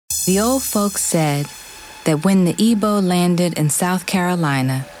The old folks said that when the Igbo landed in South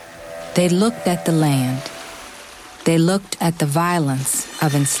Carolina, they looked at the land. They looked at the violence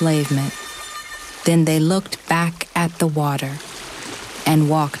of enslavement. Then they looked back at the water and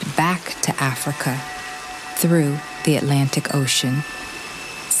walked back to Africa through the Atlantic Ocean.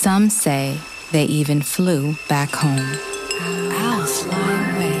 Some say they even flew back home. I'll fly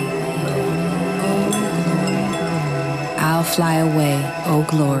away, oh glory. I'll fly away, oh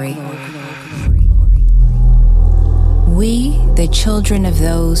glory. We, the children of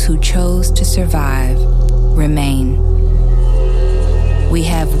those who chose to survive, remain. We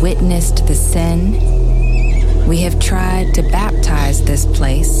have witnessed the sin. We have tried to baptize this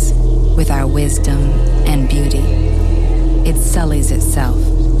place with our wisdom and beauty. It sullies itself.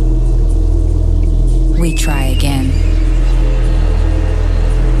 We try again.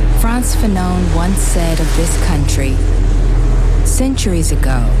 Frantz Fanon once said of this country, centuries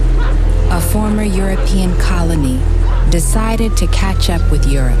ago, a former European colony decided to catch up with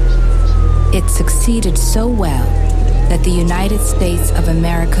Europe. It succeeded so well that the United States of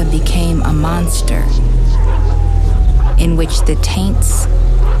America became a monster in which the taints,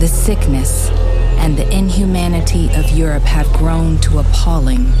 the sickness, and the inhumanity of Europe have grown to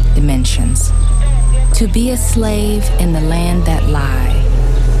appalling dimensions. To be a slave in the land that lie,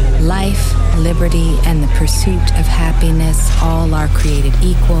 life, liberty, and the pursuit of happiness, all are created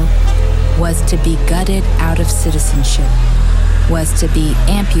equal, was to be gutted out of citizenship, was to be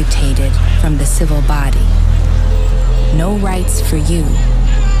amputated from the civil body. No rights for you,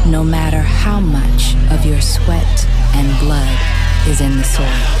 no matter how much of your sweat and blood is in the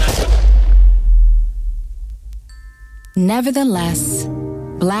soil. Nevertheless,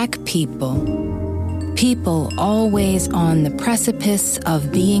 Black people always on the precipice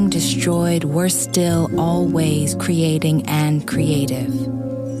of being destroyed, were still always creating and creative.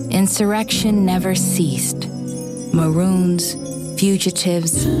 Insurrection never ceased. Maroons,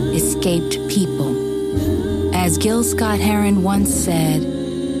 fugitives, escaped people. As Gil Scott-Heron once said,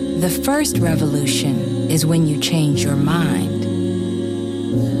 the first revolution is when you change your mind.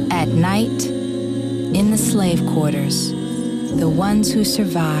 At night, in the slave quarters, the ones who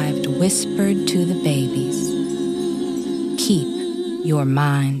survived whispered to the babies, keep your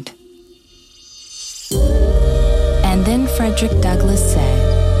mind. And then Frederick Douglass said,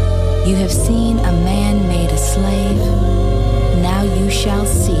 you have seen a man made a slave, now you shall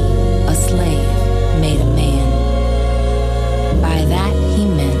see a slave made a man. By that he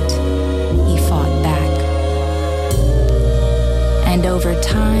meant he fought back. And over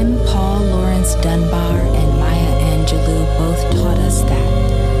time, Paul Laurence Dunbar and Maya Angelou both taught us that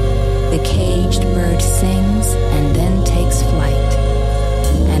the caged bird sings and then takes flight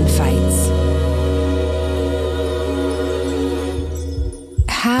and fights.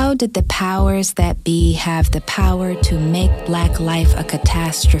 How did the powers that be have the power to make Black life a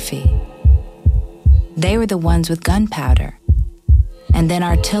catastrophe? They were the ones with gunpowder, and then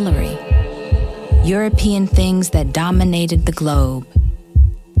artillery, European things that dominated the globe,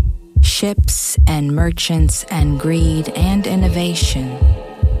 ships and merchants and greed and innovation,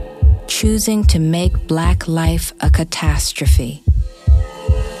 choosing to make Black life a catastrophe.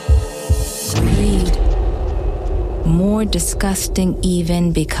 Greed, more disgusting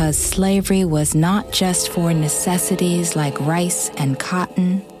even because slavery was not just for necessities like rice and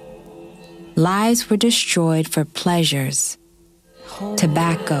cotton. Lives were destroyed for pleasures,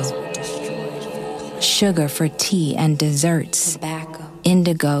 tobacco, sugar for tea and desserts,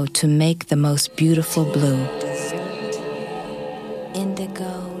 indigo to make the most beautiful blue,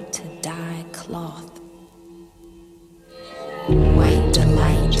 indigo to dye cloth, white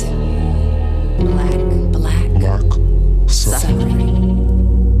delight, black suffering.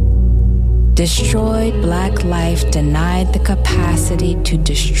 Destroyed Black life denied the capacity to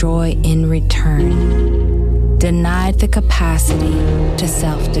destroy in return, denied the capacity to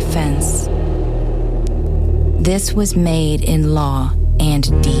self-defense. This was made in law and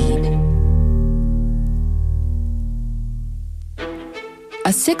deed.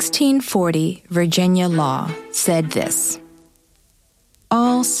 A 1640 Virginia law said this: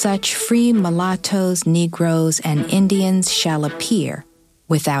 all such free mulattoes, Negroes, and Indians shall appear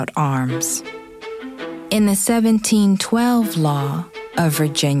without arms. In the 1712 law of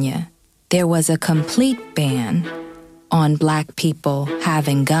Virginia, there was a complete ban on Black people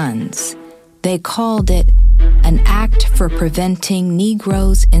having guns. They called it an act for preventing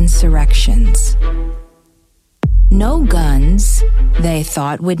Negroes' insurrections. No guns, they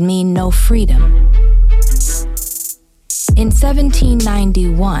thought, would mean no freedom. In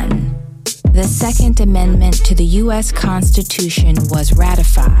 1791, The Second Amendment to the U.S. Constitution was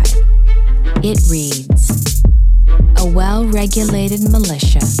ratified. It reads, "A well-regulated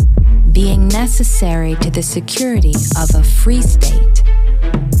militia, being necessary to the security of a free state,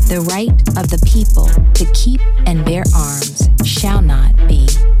 the right of the people to keep and bear arms shall not be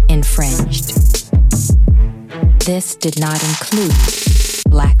infringed." This did not include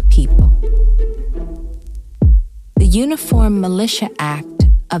Black people. The Uniform Militia Act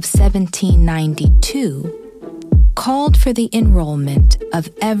of 1792 called for the enrollment of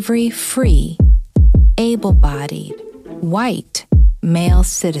every free, able-bodied, white male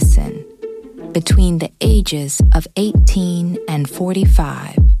citizen between the ages of 18 and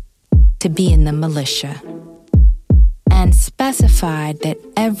 45 to be in the militia, and specified that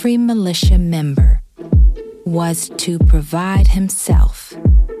every militia member was to provide himself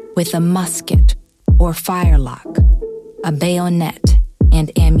with a musket or firelock, a bayonet,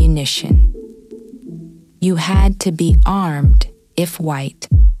 and ammunition. You had to be armed if white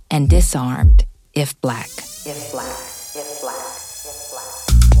and disarmed if Black. If Black. If Black. If Black.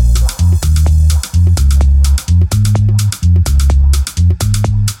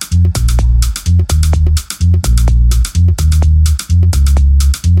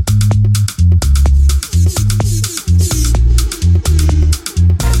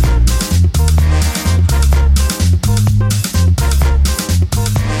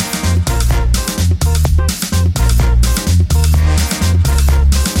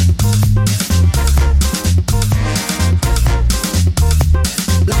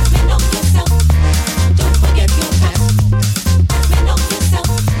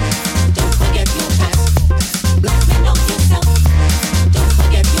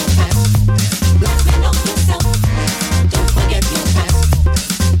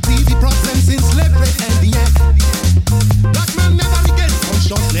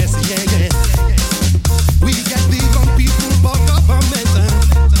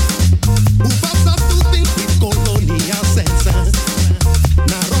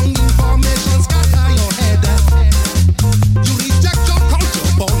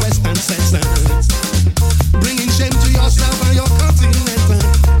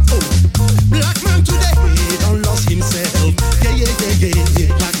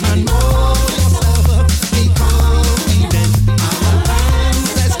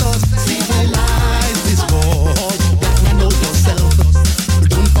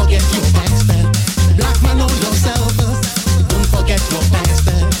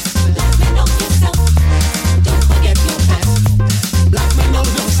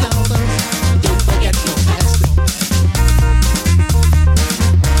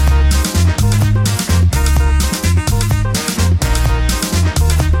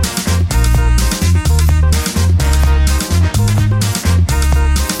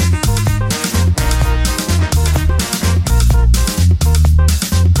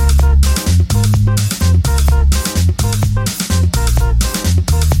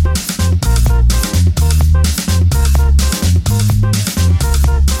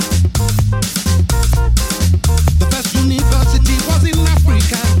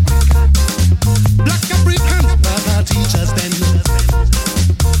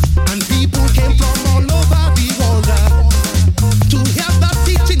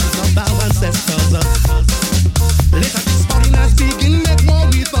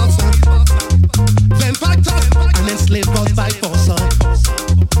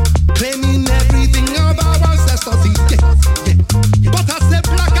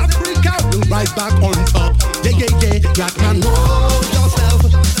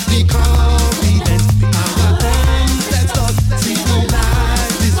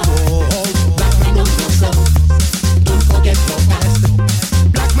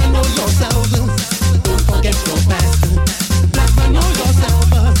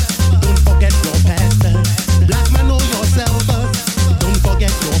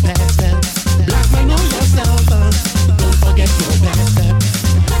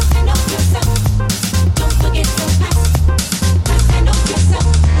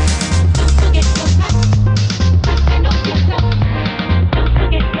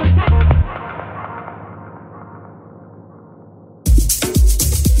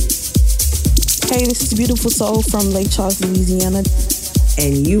 Hey, this is Beautiful Soul from Lake Charles, Louisiana.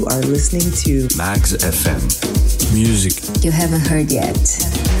 And you are listening to Magz FM. Music you haven't heard yet.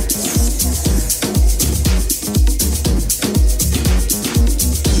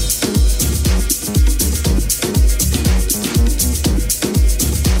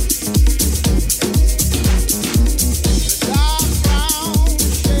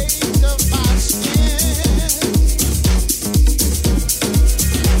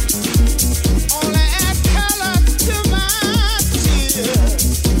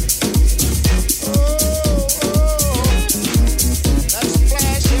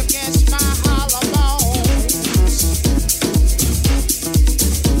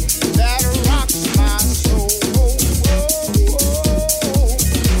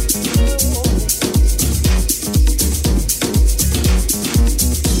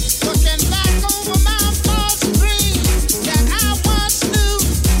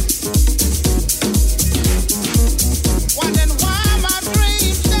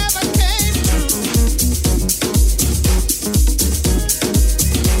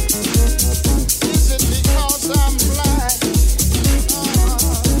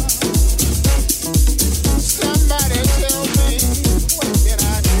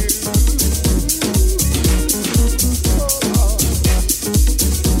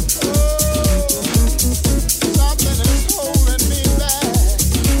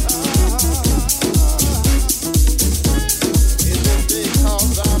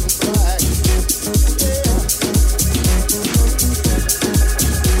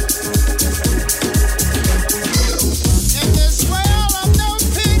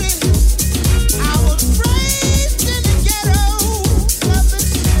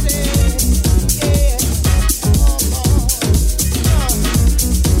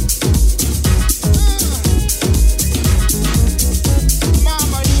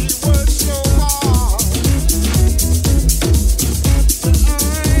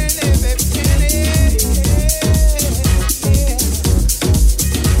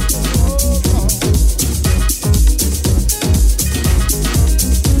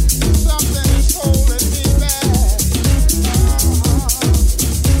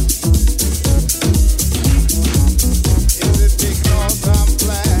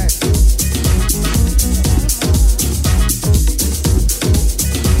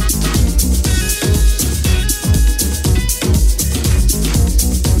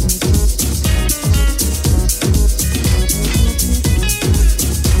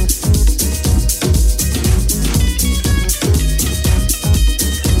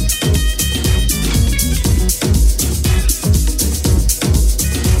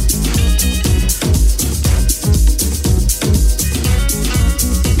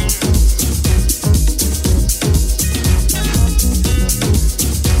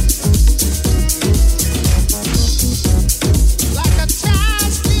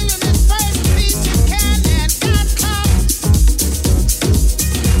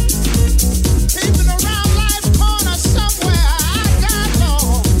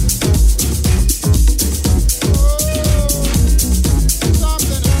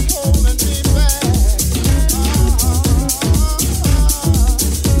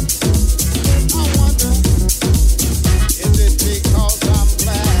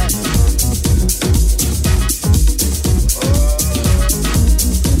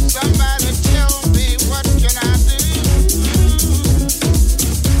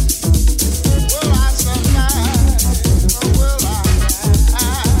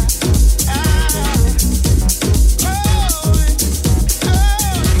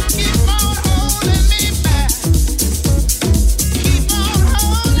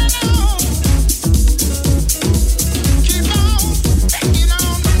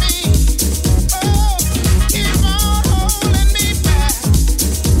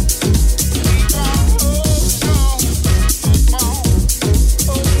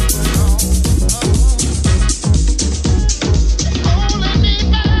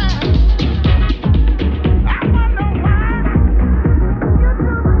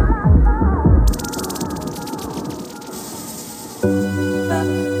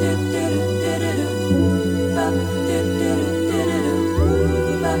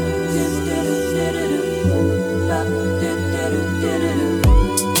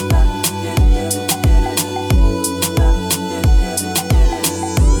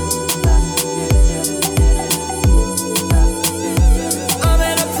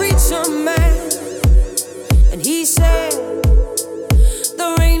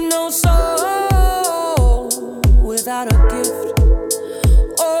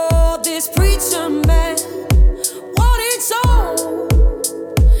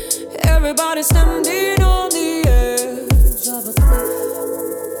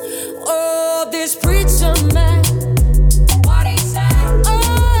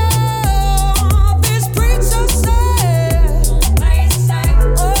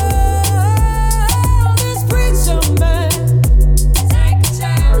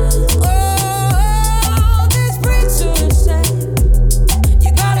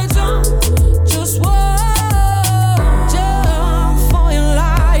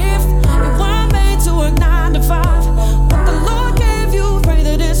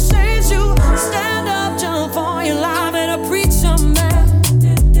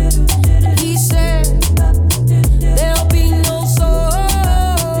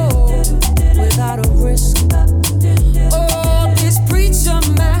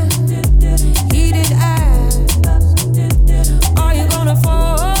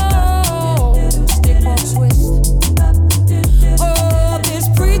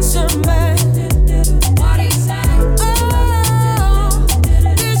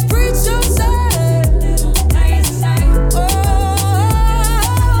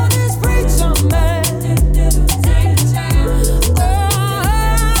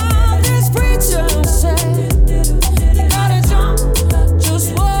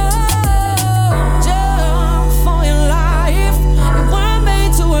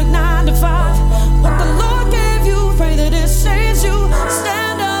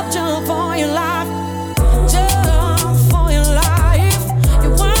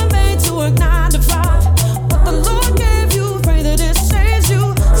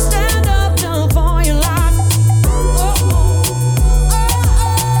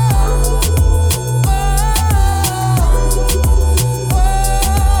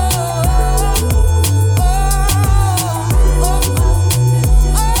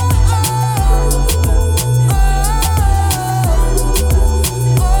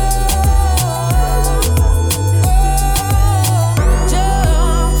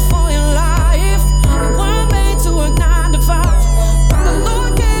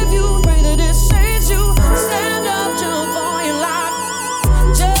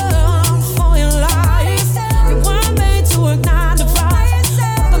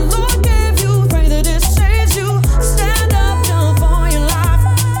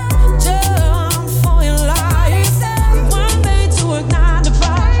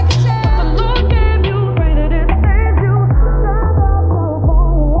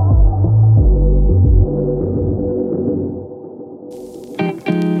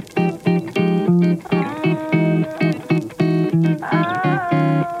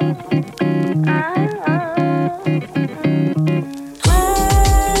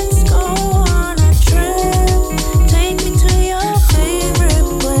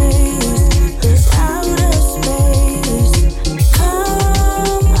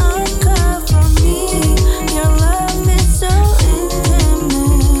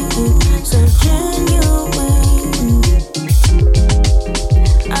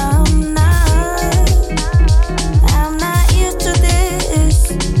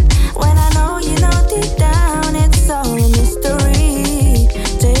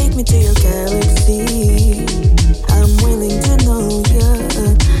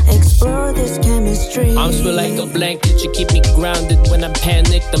 blanket, you keep me grounded when I'm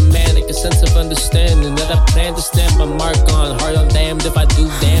panicked. I'm manic, a sense of understanding that I plan to stamp my mark on. Hard on damned if I do,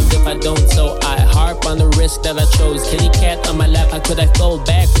 damned if I don't. So I harp on the risk that I chose. Kitty cat on my lap, how could I go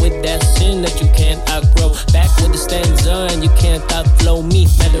back with that sin that you can't outgrow? Back with the stanza and you can't outflow me.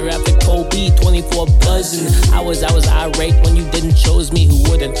 Matter after Kobe, 24 buzzing. I was irate when you didn't chose me, who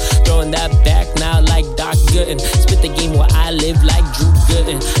wouldn't? Throwing that back now like Doc Gooden. Spit the game where I live like Drew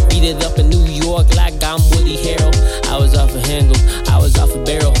Gooden. Beat it up in New York like I'm Woody Harrell. I was off a handle, I was off a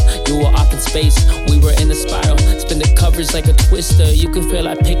barrel. You were off in space, we were in a spiral. Spin the covers like a twister. You can feel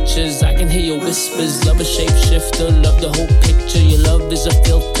our pictures, I can hear your whispers. Love a shapeshifter, love the whole picture. Your love is a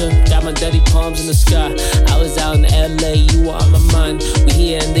filter, got my dirty palms in the sky. I was out in LA, you were on my mind. We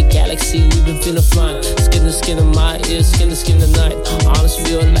here in the galaxy, we've been feeling fine. Skin to skin in my ears, skin to skin tonight. Honest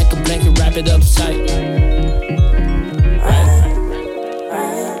feel like a blanket, wrap it up tight. Right.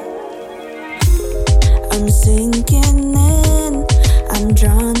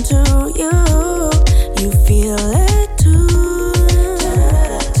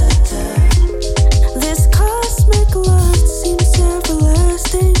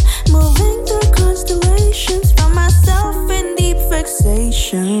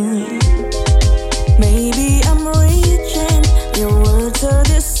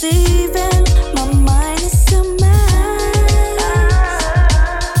 deceiving. My mind is a mess.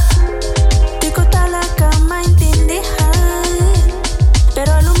 Di ko talaga maintindihan,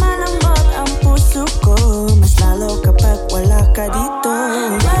 pero lumalambot ang puso ko, mas lalo kapag wala ka dito.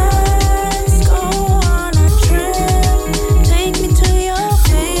 Let's go on a trip, take me to your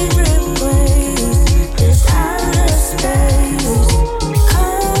favorite place, this outer space.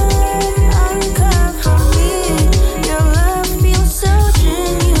 Come uncover me, your love feels so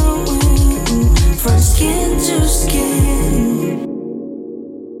genuine, from skin to skin.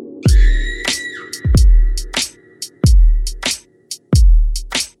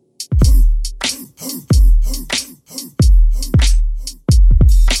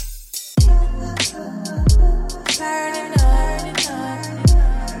 Burning up,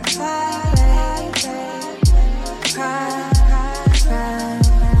 fire, cry, cry,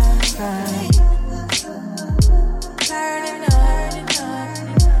 cry. Burning up,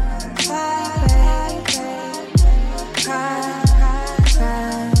 fire, cry,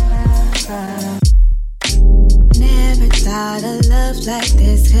 cry. Never thought a love like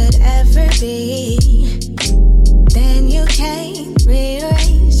this could ever be. Then you came,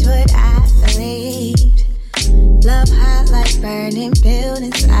 rearranged what I believed. Love hot like burning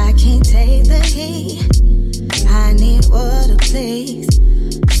buildings, I can't take the heat. I need water, please.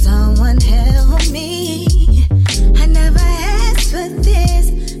 Someone help me. I never asked for this,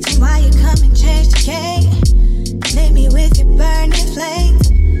 so why you come and change the game? Leave me with your burning flames.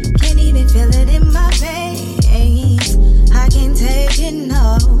 Can't even feel it in my veins. I can't take it,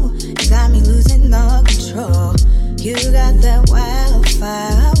 no. You got me losing all control. You got that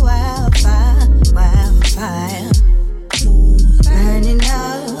wildfire, wildfire, wildfire. Burning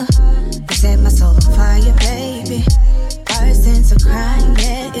up, you set my soul on fire, baby. Arson's a crime,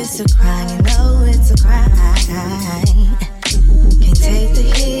 yeah, it's a crime. You know it's a crime. Can't take the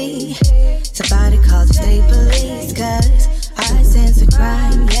heat. Somebody call the state police, cause arson's a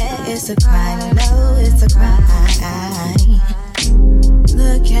crime, yeah, it's a crime. You know it's a crime.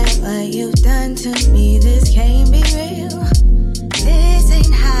 Look at what you've done to me, this can't be real. This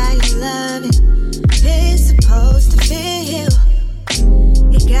ain't how you love it, it's supposed to feel.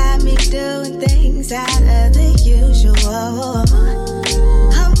 It got me doing things out of the usual.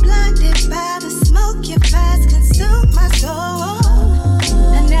 I'm blinded by the smoke, your fast consume my soul.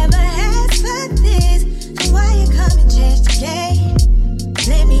 I never asked for this, so why you come and change the game?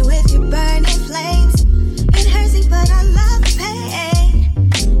 Leave me with your burning flames. It hurts me, but I love the pain,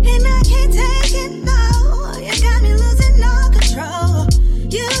 and I can't take it, no. You got me losing all control.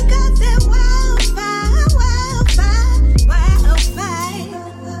 You got that wildfire, wildfire, wildfire.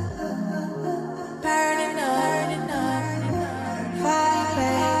 Burning up,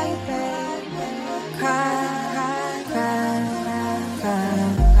 fire, cry, cry, cry,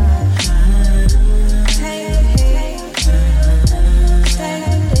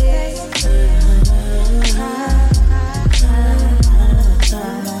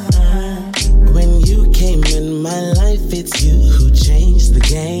 When you came in my life, it's you who changed the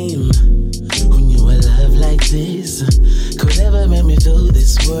game. Who knew a love like this could ever make me feel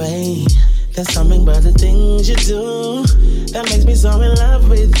this way? There's something about the things you do that makes me so in love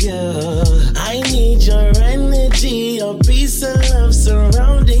with you. I need your energy, your peace and love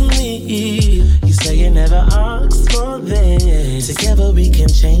surrounding me. You say you never asked for this. Together we can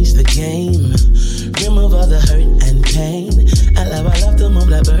change the game, remove all the hurt and pain. Allow our love to move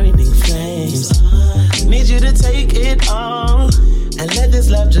like burning flames. Need you to take it all and let this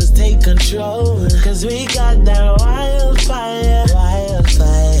love just take control. Cause we got that wildfire,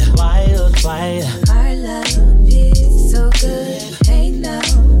 wildfire, wildfire. Our love is so good, ain't no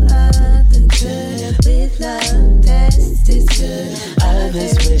other good. With love, that's this good.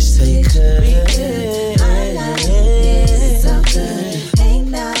 Others wish they could. Our love is so good, ain't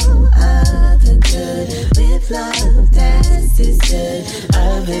no other good. With love, that's this good.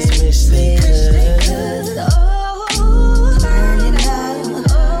 Others wish they could. Oh, burning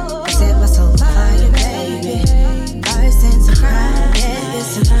up, set my soul on fire, baby. Arson's a crime, yeah,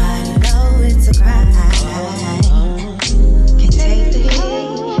 it's a crime. You know it's a crime. Can't take the heat.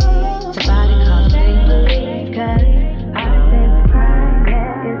 Somebody call the police, cause arson's a crime,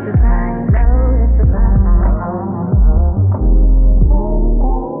 yeah, it's a crime. You know it's a crime.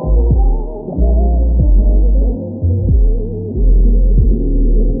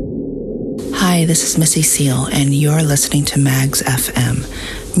 Hi, this is Missy Seal, and you're listening to Magz FM,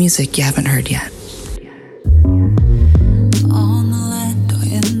 music you haven't heard yet. On the land or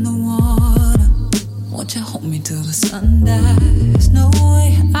in the water, won't you hold me till the sun dies? No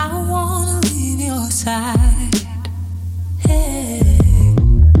way I wanna leave your side. Hey,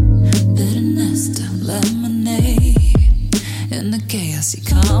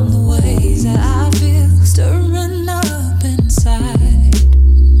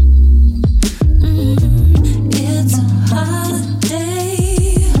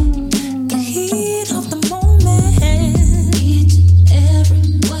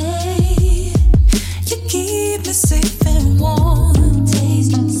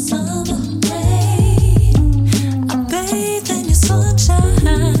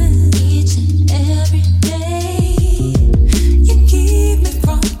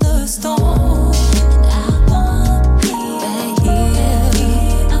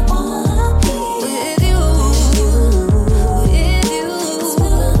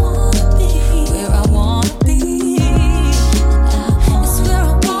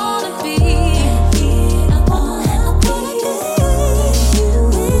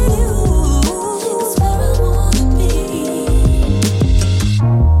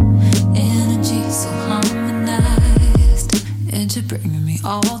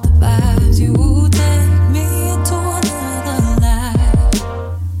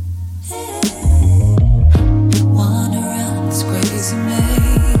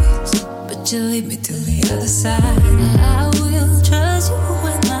 you lead me to the other side. I will trust you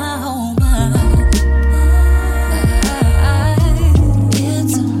with my whole mind.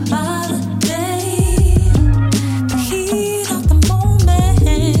 It's a holiday, the heat of the moment,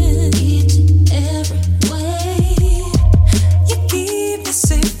 each and every way. You keep me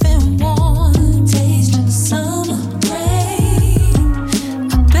safe and warm, taste your summer rain.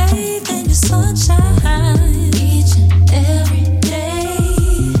 I bathe in your sunshine, each and every day.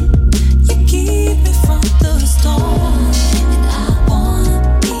 You keep me from the storm.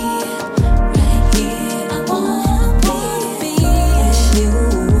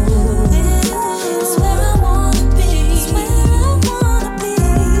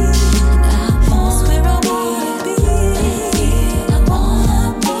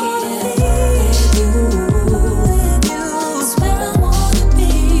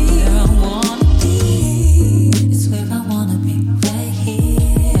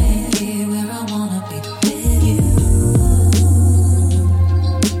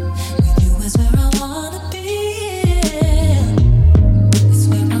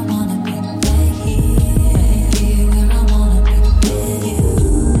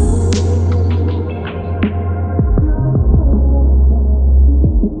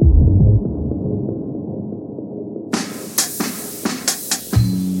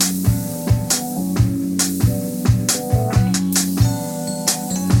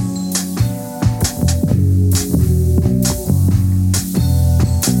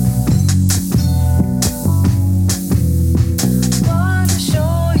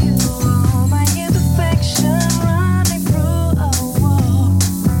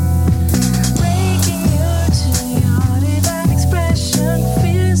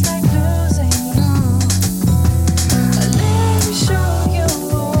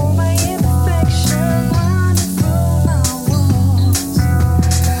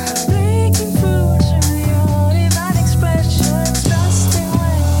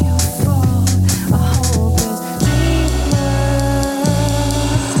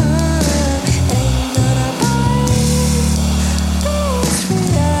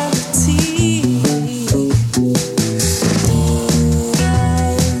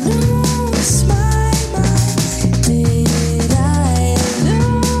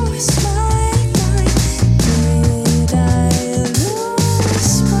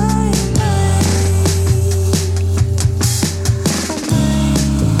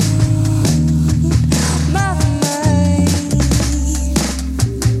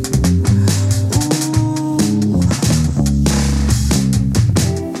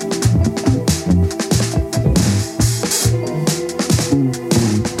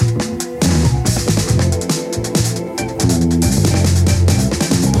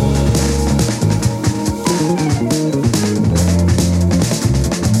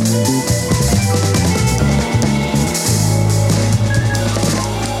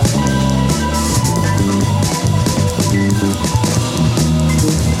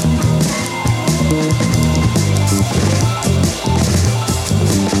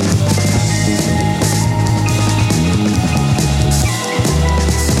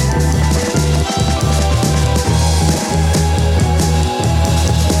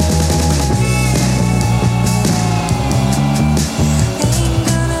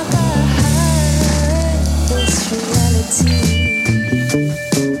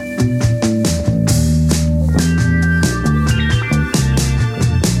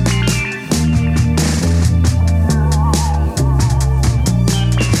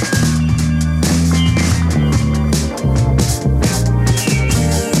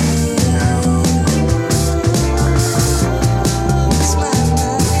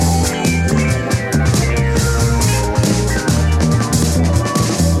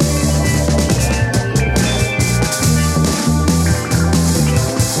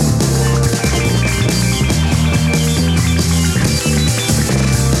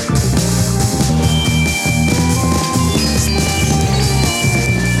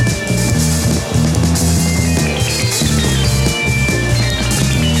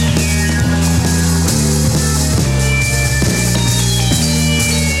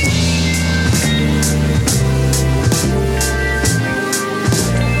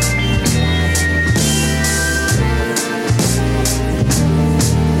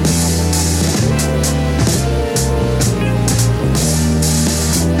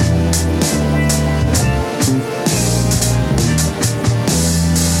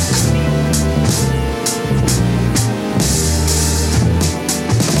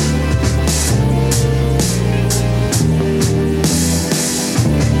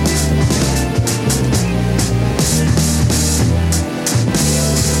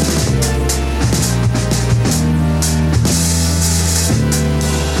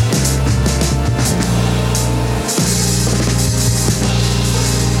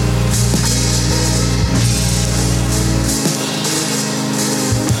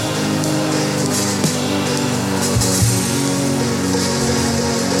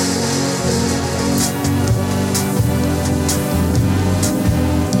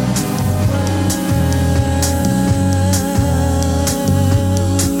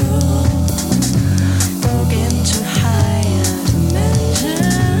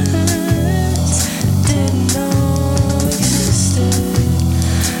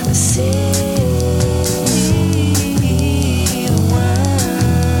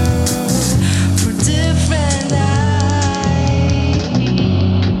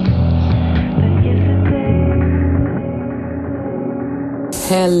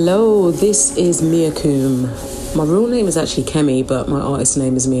 Hello, this is MeaKoom. My real name is actually Kemi, but my artist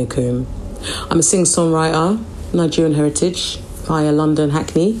name is MeaKoom. I'm a singer-songwriter, Nigerian heritage, via London,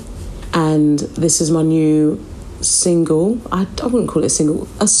 Hackney. And this is my new single. I wouldn't call it a single,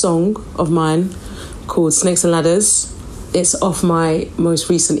 a song of mine called Snakes and Ladders. It's off my most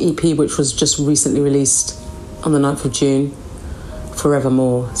recent EP, which was just recently released on the 9th of June,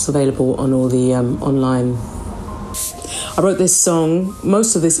 Forevermore. It's available on all the online. I wrote this song,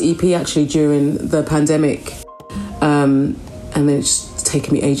 most of this EP actually during the pandemic, and then it's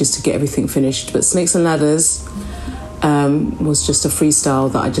taken me ages to get everything finished. But Snakes and Ladders was just a freestyle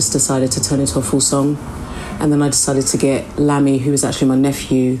that I just decided to turn into a full song. And then I decided to get Lami, who is actually my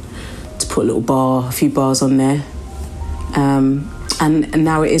nephew, to put a few bars on there. And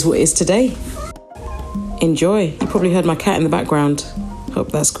now it is what it is today. Enjoy. You probably heard my cat in the background.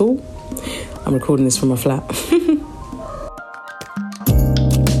 Hope that's cool. I'm recording this from my flat.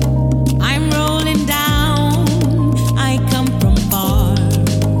 I'm rolling down, I come from far.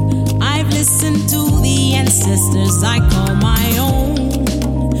 I've listened to the ancestors I call my own.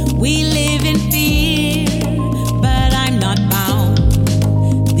 We live in fear, but I'm not bound.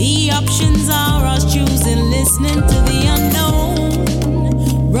 The options are us choosing, listening to the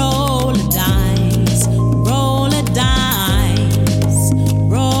unknown. Roll a dice, roll a dice,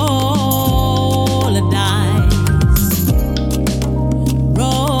 roll a dice,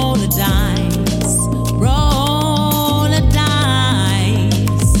 roll a dice, roll a dice.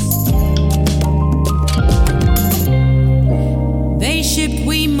 They shipped,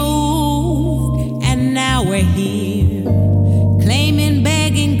 we moved, and now we're here, claiming,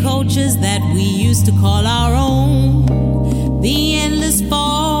 begging cultures that we used to call our own. The endless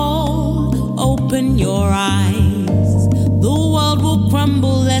fall, open your eyes. The world will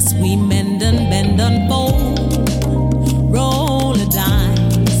crumble lest we mend and bend, unfold. Roll a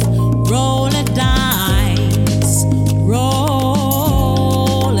dice, roll a dice,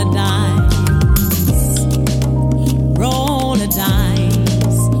 roll a dice, roll a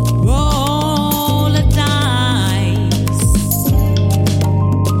dice, roll a dice.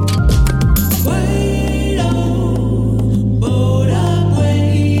 Wait on, boat up,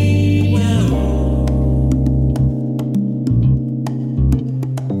 wait on.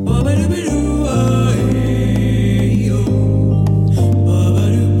 Ba-ba-doo-ba-doo, oh, hey, oh.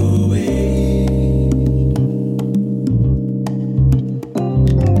 Ba-ba-doo-boo, hey.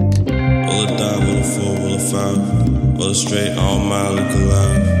 Roll a die, roll a 4, roll a 5. Roll a straight, all mile, look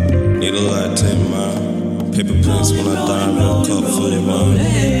alive. Need a light, take mine. Paper plates when I die, roll a cup full of wine.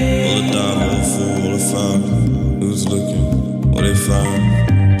 Roll a die, roll a 4, roll a 5. Who's looking? What they find?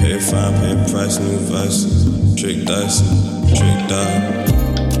 Pay a fine, pay a price, new vices. Trick dice, trick die.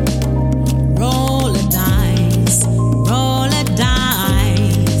 Roll a dice, roll a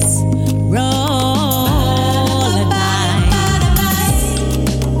dice, roll a dice,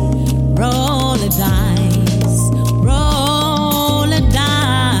 roll a dice, roll a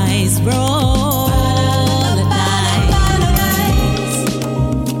dice, roll a dice.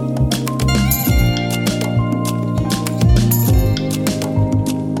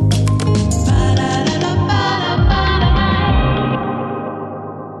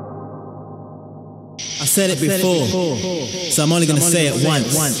 I said it before, so I'm only gonna say it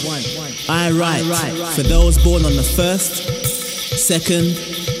once. I write for those born on the 1st, 2nd,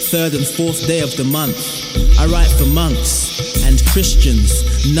 3rd and 4th day of the month. I write for monks and Christians,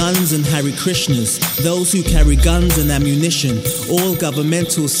 nuns and Hare Krishnas, those who carry guns and ammunition, all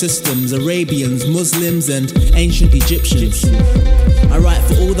governmental systems, Arabians, Muslims and ancient Egyptians. I write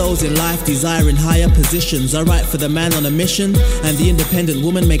for all those in life desiring higher positions. I write for the man on a mission and the independent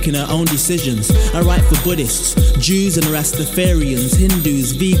woman making her own decisions. I write for Buddhists, Jews and Rastafarians,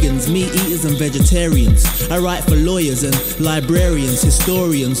 Hindus, vegans, meat eaters and vegetarians. I write for lawyers and librarians,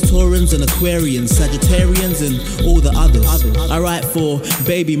 historians, Taurans and Aquarians, Sagittarians and all the others. I write for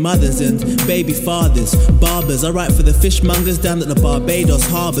baby mothers and baby fathers, barbers. I write for the fishmongers down at the Barbados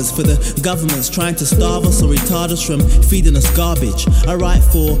harbors, for the governments trying to starve us or retard us from feeding us garbage. I write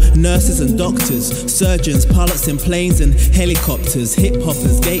for nurses and doctors, surgeons, pilots in planes and helicopters,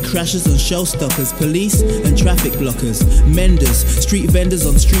 hip-hoppers, gate crashers and showstoppers, police and traffic blockers, menders, street vendors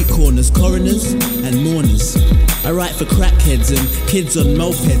on street corners, coroners and mourners. I write for crackheads and kids on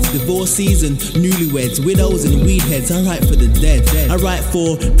mopeds, divorcees and newlyweds, widows and weedheads. I write for the dead. I write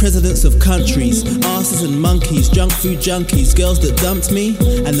for presidents of countries, asses and monkeys, junk food junkies, girls that dumped me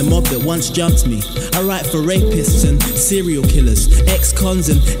and the mob that once jumped me. I write for rapists and serial killers, ex-cons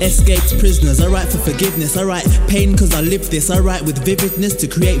and escaped prisoners. I write for forgiveness, I write pain cause I live this. I write with vividness to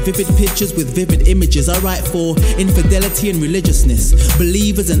create vivid pictures with vivid images. I write for infidelity and religiousness,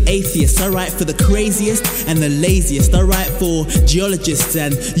 believers and atheists. I write for the craziest and the laziest. I write for geologists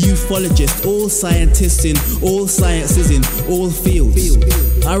and ufologists, all scientists in all sciences in all fields.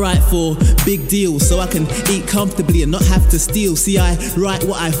 I write for big deals so I can eat comfortably and not have to steal. See, I write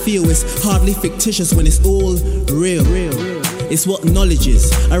what I feel. It's hardly fictitious when it's all real. It's what knowledge is.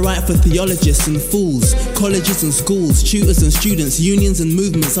 I write for theologists and fools, colleges and schools, tutors and students, unions and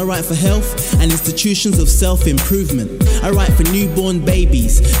movements. I write for health and institutions of self-improvement. I write for newborn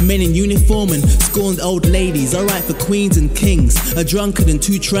babies, men in uniform and scorned old ladies. I write for queens and kings, a drunkard and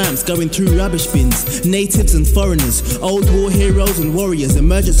two tramps going through rubbish bins, natives and foreigners, old war heroes and warriors,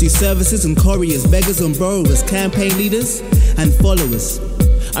 emergency services and couriers, beggars and borrowers, campaign leaders and followers.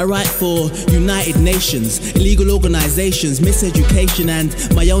 I write for United Nations, illegal organizations, miseducation and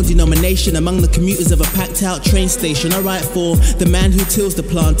my own denomination among the commuters of a packed out train station. I write for the man who tills the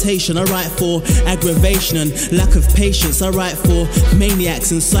plantation. I write for aggravation and lack of patience. I write for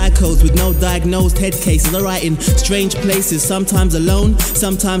maniacs and psychos with no diagnosed head cases. I write in strange places, sometimes alone,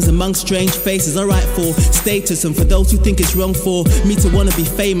 sometimes among strange faces. I write for status and for those who think it's wrong for me to want to be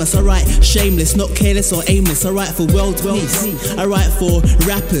famous. I write shameless, not careless or aimless. I write for world peace. I write for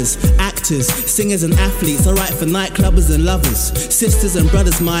rappers, actors, singers and athletes. I write for nightclubbers and lovers, sisters and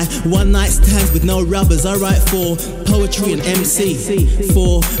brothers, my one night stands with no rubbers. I write for poetry and MC,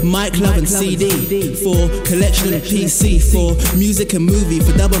 for mic love and CD, for collection and PC, for music and movie,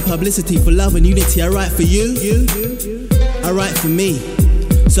 for double publicity, for love and unity. I write for you, I write for me.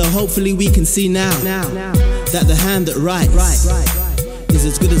 So hopefully we can see now that the hand that writes is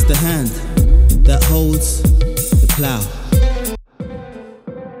as good as the hand that holds the plow.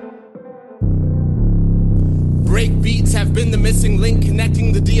 Break beats have been the missing link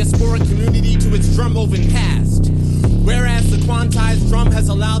connecting the diaspora community to its drum-woven past. Whereas the quantized drum has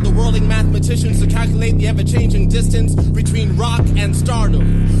allowed the whirling mathematicians to calculate the ever-changing distance between rock and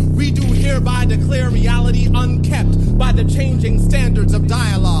stardom, we do hereby declare reality unkept by the changing standards of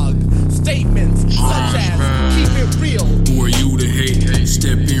dialogue. Statements such as, keep it real. Who are you to hate?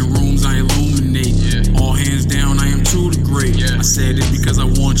 Step in rooms, I illuminate. All hands down, I am too the great. I said it because I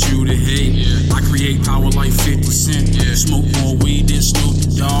want you to hate. I create power like 50 Cent. Smoke more weed than Snoop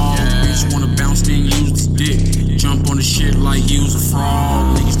Dogg. Bitch wanna bounce, then use the dick. Jump on the shit like use a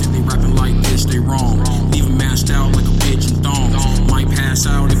frog. Niggas think they rapping like this, they wrong. Leave 'em mashed out like a bitch in thongs. Might pass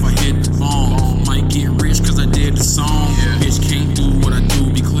out if I hit the bomb. Might get rich cause I did the song. Bitch can't do what I do,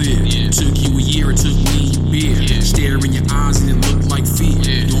 be clear. Took you a year, it took me a beer. Stare in your eyes and it look like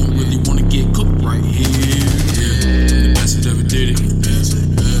fear. Don't really wanna get cooked right here. I'm the best that ever did it.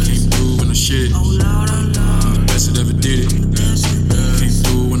 Came through when I shit it. I'm the best that ever did it. Came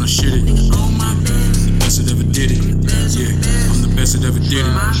through when I shit it. The best that ever did it. Yeah, I'm the best that ever did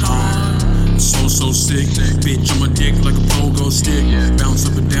it. So sick, bitch on my dick like a pogo stick. Bounce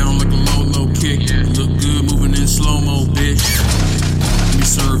up and down like a low kick. Look good moving in slow-mo, bitch. Let me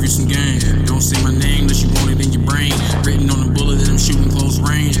serve you some game. Don't say my name unless you want it in your brain. Written on the bullet that I'm shooting close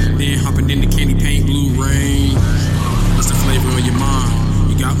range. Then hopping in the candy paint blue rain. What's the flavor of your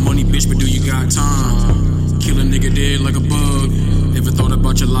mind? You got money, bitch, but do you got time? Kill a nigga dead like a bug. Ever thought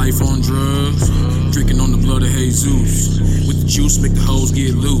about your life on drugs? Drinking on the blood of Jesus. With the juice, make the hoes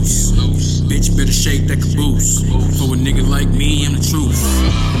get loose. Bitch, better shake that caboose. For a nigga like me, I'm the truth.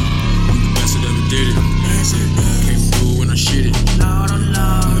 I'm the best that ever did it. Came through when I shit it.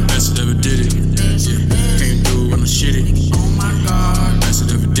 I'm the best that ever did it. Came through when I shit it. Oh my God. I'm the best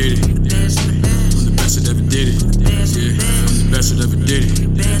that ever did it. I'm the best that ever did it. Yeah, I'm the best that ever did it.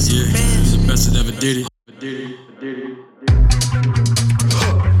 Yeah, I'm the best that ever did it.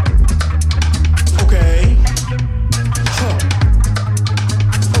 Okay.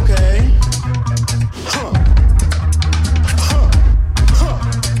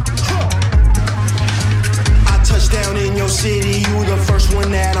 I touch down in your city, you the first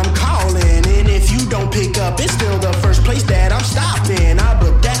one that I'm calling. And if you don't pick up, it's still the first place that I'm stopping. I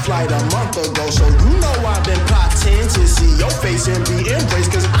booked that flight a month ago, so you know I've been plotting to see your face and be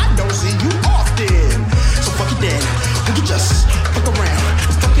embraced, cause I don't see you often. So fuck it then, we can just fuck around,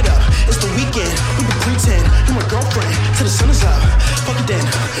 fuck it up. It's the weekend, we can pretend you're my girlfriend till the sun is up. Fuck it then,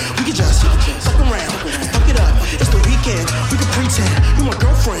 we can just fuck around, fuck it up. It's the weekend, we can pretend you're my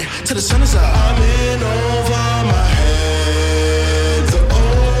girlfriend till the sun is up. I'm in over my head, the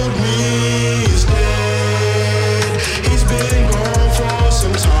old me is dead. He's been gone for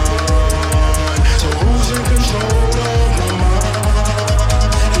some time, so who's in control of my mind?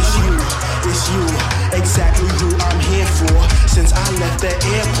 It's you, exactly who I'm here for. Since I left left the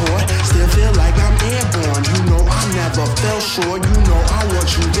airport. Still feel like I'm airborne. You know I never fell short. You know I want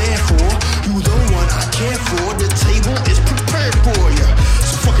you there for. You the one I care for. The table is prepared for you.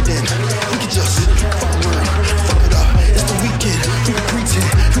 So fuck it then. We can just fuck around, fuck it up. It's the weekend. We can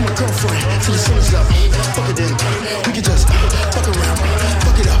pretend you're my girlfriend till the sun is up. Fuck it then. We can just fuck around,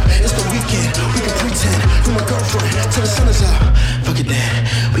 fuck it up. It's the weekend. We can pretend you're my girlfriend till the sun is up. Fuck it then.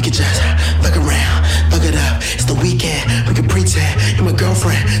 We can just fuck around, fuck it up. It's the weekend. We can pretend you're my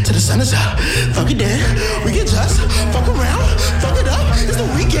girlfriend till the sun is up. Fuck it then. We can just fuck around, fuck it up. It's the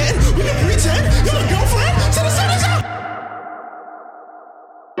weekend. We can pretend you're my girlfriend till the sun is up.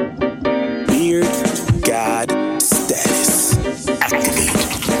 Beard God status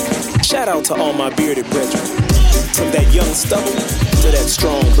activate. Shout out to all my bearded brethren. From that young stubble to that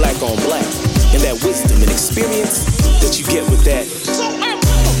strong black on black. And that wisdom and experience that you get with that.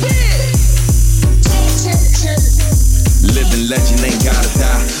 Living legend ain't gotta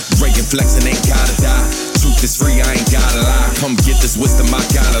die. Breaking flexing ain't gotta die. Truth is free, I ain't gotta lie. Come get this wisdom, I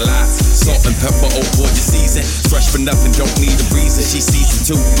gotta lie. Salt and pepper, oh boy, you season. Fresh for nothing, don't need a reason. She seasoned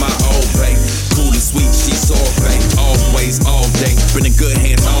too, my old babe. Cool and sweet, she sorbet. Always, all day. Been in good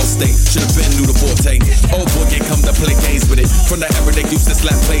hands all state. Should've been new to forte. Old boy can't come to play games with it. From the era they used to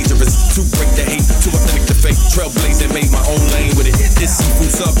slap plagiarists. To break the hate, too authentic to fake. Trailblazing, made my own lane with it. This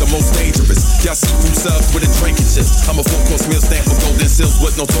seafood sub, the most dangerous. Y'all seafood subs with a drink and chips. I'm a 4-course meal stamp with golden seals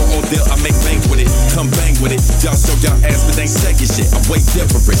with no tour or deal. I make bank with it. Come bang with it. Y'all show y'all ass, but ain't second shit. I'm way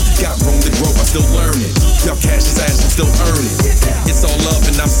different. Got room to grow, I'm still learning. Y'all cash is ass, I'm still earning. It's all love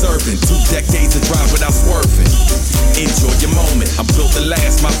and I'm serving. 2 decades of drive without swerving. Enjoy your moment. I'm built to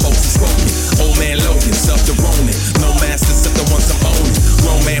last, my folks is spoken. Old man Logan, self-deroning. No master except the ones I'm owning.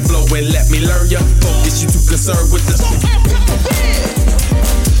 Grown man flowing, let me learn ya. Focus, you too concerned with the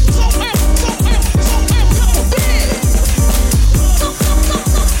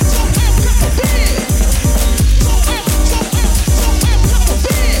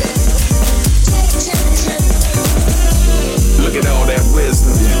Look at all that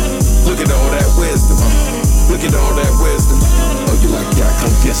wisdom. Look at all that wisdom. Look at all that wisdom. Oh, you like that?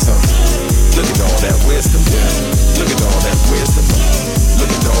 Come get some. Look at all that wisdom. Look at all that wisdom.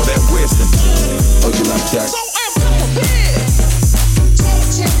 Look at all that wisdom. Oh, you like that?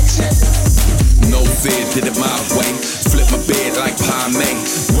 No fear, did it my way. Flip my bed like pie May.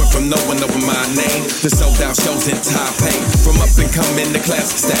 Went from no one over my name to sold out shows in Taipei. From up and coming to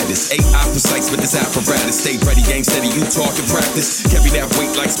classic status. 8 precise with this apparatus. Stay ready, game steady, you talk and practice. Carry that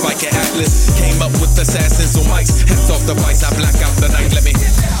weight like Spike and Atlas. Came up with assassins on mics. Hats off the vice, I black out the night. Let me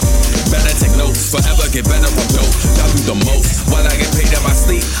better take notes, forever get better on dope. Y'all do the most, while I get paid in my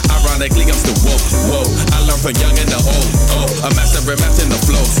sleep. Ironically, I'm still woke, whoa. I learned from young and the old, oh. A master and matching the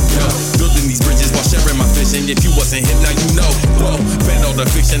flows, yo. Building these bridges while sharing my vision. If you wasn't hip, now you know, whoa. Been all the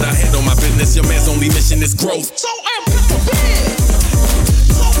fiction, I handle my business. Your man's only mission is growth. So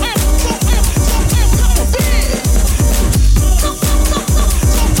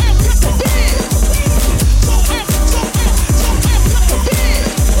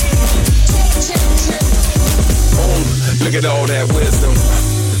look at all that wisdom.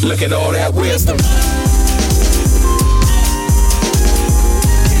 Look at all that wisdom.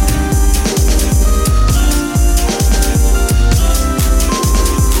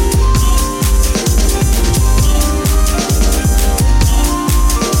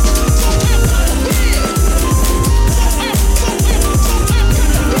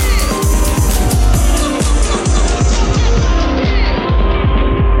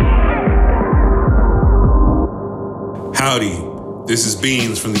 Howdy, this is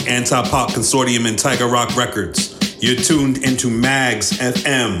Beans from the Anti-Pop Consortium and Tiger Rock Records. You're tuned into Magz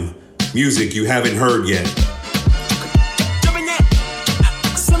FM, music you haven't heard yet.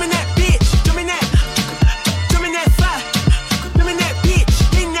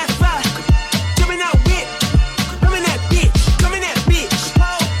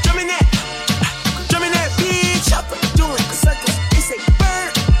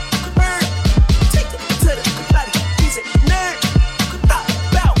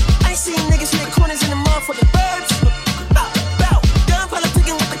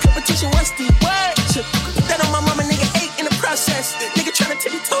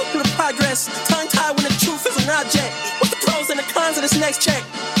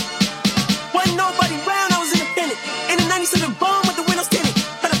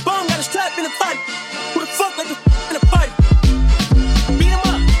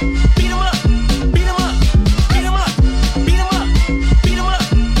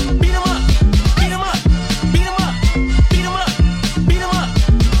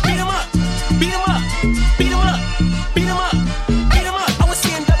 Beat 'em up.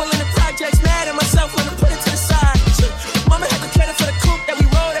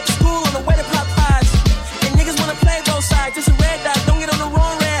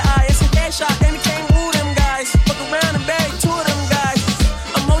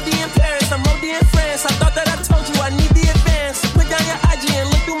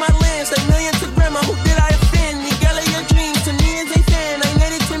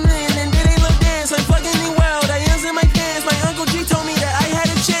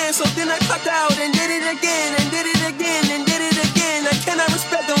 again and did it again and did it again. I cannot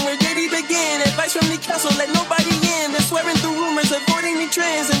respect them, where did he begin? Advice from the council, let nobody in. They're swearing through rumors, avoiding the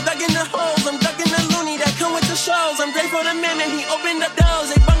trends and ducking the holes. I'm ducking the loony that come with the shows. I'm grateful to man, he opened up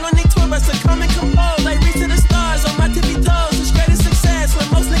doors. They bung on their tour bus to come and compose. I reach to the stars on my tippy toes. It's great success when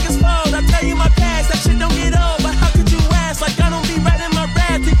most niggas fold. I tell you my past, that shit don't get old. But how could you ask? Like I don't be writing my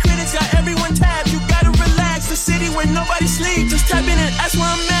rap. The critics got everyone tapped. You gotta relax. The city where nobody sleeps. Just tap in and that's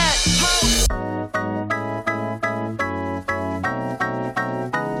where I'm at.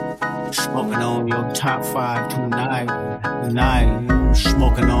 Smoking on your top 5 tonight.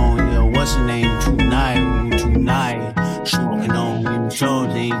 Smoking on your what's the name tonight. Smoking on your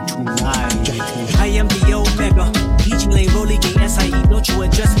G.O.L.D tonight. I am the Omega. Edgy lane rolling SIE. Don't you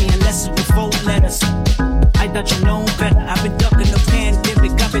address me unless it's with 4 letters. I thought you know better. I've been ducking the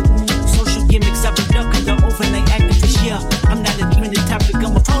pandemic. I've been social gimmicks. I've been ducking the overnight activists. Yeah, I'm not a trending topic.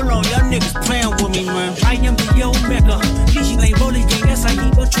 I'm a hold on, y'all niggas playing with me, man. I am the Omega. Edgy lane rolling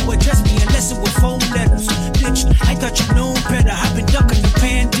SIE. Don't you address me unless it's with 4 letters. Bitch, I thought you knew better. I've been ducking the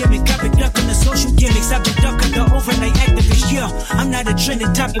pandemic. I've been ducking the social gimmicks. I've been ducking the overnight activists. Yeah, I'm not a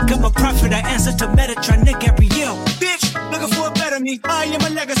trending topic. I'm a prophet. I answer to Metatronic every year. Bitch, looking for a better me. I am a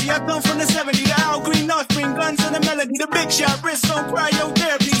legacy. I come from the 70s. The Al Green North Spring guns and the melody. The big shot wrists on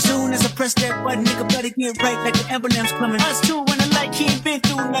cryotherapy. Soon as I press that button, nigga better get right like the emblem's coming. Us two when the light he ain't been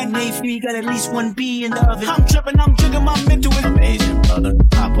through nothing. A3 got at least 1 B in the oven. I'm tripping, I'm jigging my mental. I'm Asian, brother.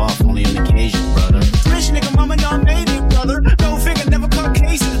 Pop off only on occasion, brother. Rich nigga, mama done made it, brother. No figure, never caught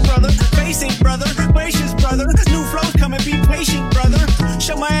cases, brother. Facing, brother. Gracious, brother. New flows coming, be patient, brother.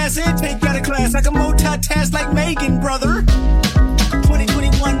 Show my ass in, take out of class. I can multitask like Megan, brother.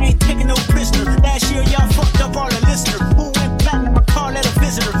 2021 ain't taking no prisoner. Last year, y'all fucked up all the listeners. Who went platinum? I call that a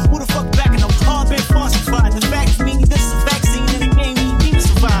visitor. Who the fuck backing them? All been falsified. The facts mean this is a vaccine and the game need me to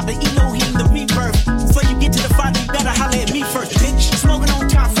survive. The Elohim, the rebirth. Before you get to the Father, you gotta holler at me first, bitch. Smoking on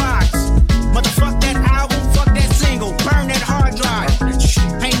top 5s. Motherfuck that album, fuck that single. Burn that hard drive.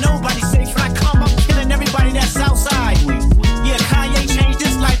 Ain't nobody safe when I come. I'm killing everybody that's outside. Yeah, Kanye changed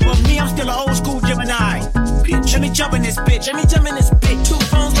his life, but me, I'm still an old school Gemini. Bitch, let me jump in this bitch. Let me jump in this bitch. 2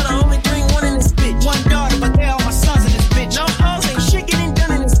 phones, but I only bring 1 in this bitch. 1 daughter, but they all my sons in this bitch. No hoes, ain't shit getting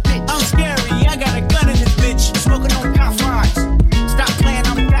done in this bitch. I'm scary, I got a gun in this bitch. Smoking on top 5s. Stop playing,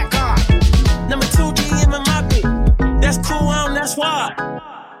 I'm that guy. Number 2 DM in my bitch. That's cool, that's why.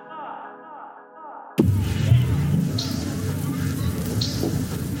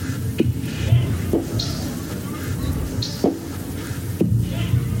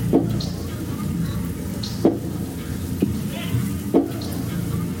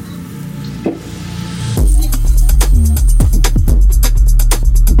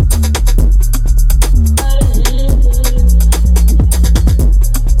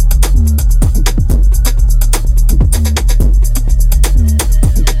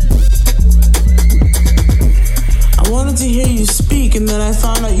 And then I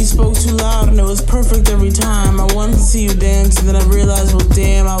found out you spoke too loud and it was perfect every time. I wanted to see you dance and then I realized, well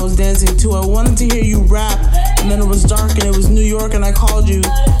damn, I was dancing too. I wanted to hear you rap and then it was dark and it was New York and I called you.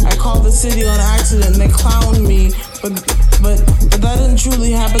 I called the city on accident and they clowned me. But that didn't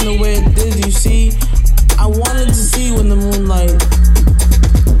truly happen the way it did, you see. I wanted to see you in the moonlight.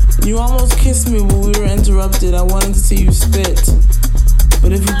 You almost kissed me when we were interrupted. I wanted to see you spit.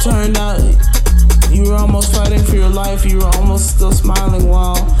 But if you turned out you were almost fighting for your life, you were almost still smiling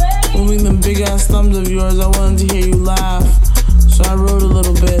while moving them big ass thumbs of yours. I wanted to hear you laugh, so I wrote a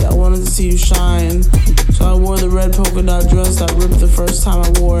little bit. I wanted to see you shine, so I wore the red polka dot dress that ripped the first time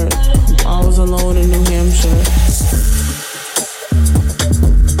I wore it. I was alone in New Hampshire.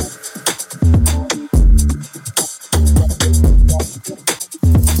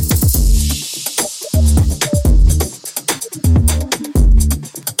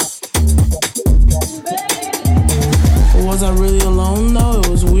 Was I really alone though? It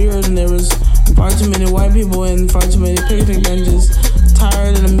was weird and there was far too many white people and far too many picnic benches.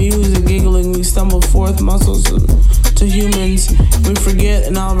 Tired and amused and giggling, we stumbled forth muscles to humans. We forget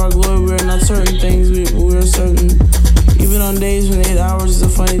in all of our glory we are not certain things, we are certain. Even on days when 8 hours is a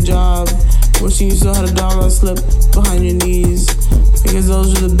funny job, wishing you still had a dog that slept behind your knees. Because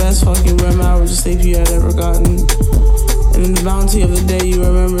those are the best fucking REM hours of sleep you had ever gotten. And in the bounty of the day, you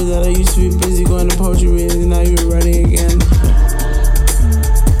remember that I used to be busy going to poetry readings and now you're writing again.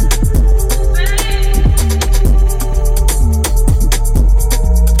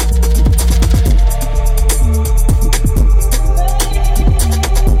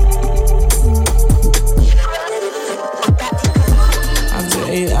 After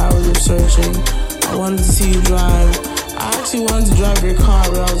 8 hours of searching, I wanted to see you drive. I actually wanted to drive your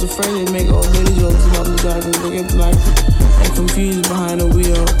car I was afraid they'd make old lady jokes about me driving wicked black and confused behind the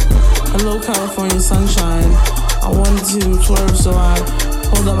wheel. Hello, California sunshine. I wanted to swerve, so I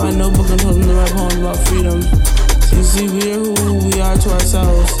pulled out my notebook and told them to write poems about freedom. So you see, we are who we are to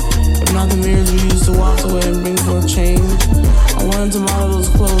ourselves, if not the mirrors we used to walk away and bring forth change. I wanted to model those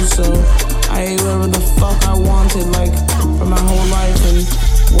clothes, so I ate whatever the fuck I wanted, like, for my whole life. And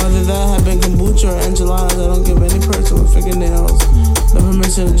whether that had been kombucha or enchiladas, I don't give any perks on my fingernails. No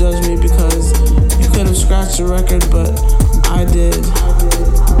permission to judge me because you could have scratched the record, but I did.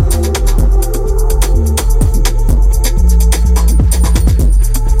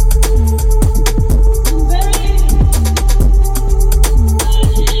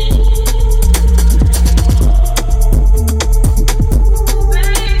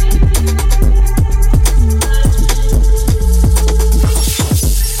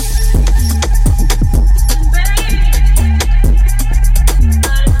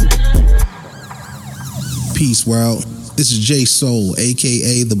 Peace, world. This is J Soul,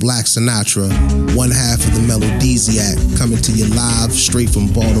 aka the Black Sinatra, one half of the Melodesiac, coming to you live straight from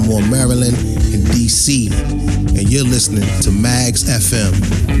Baltimore, Maryland, and DC. And you're listening to Magz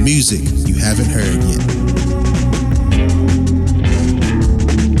FM, music you haven't heard yet.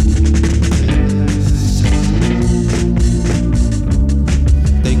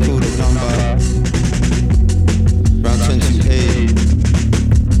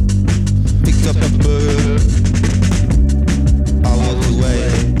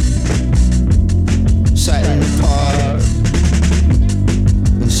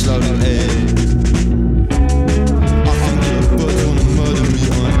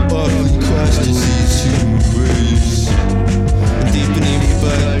 Questions,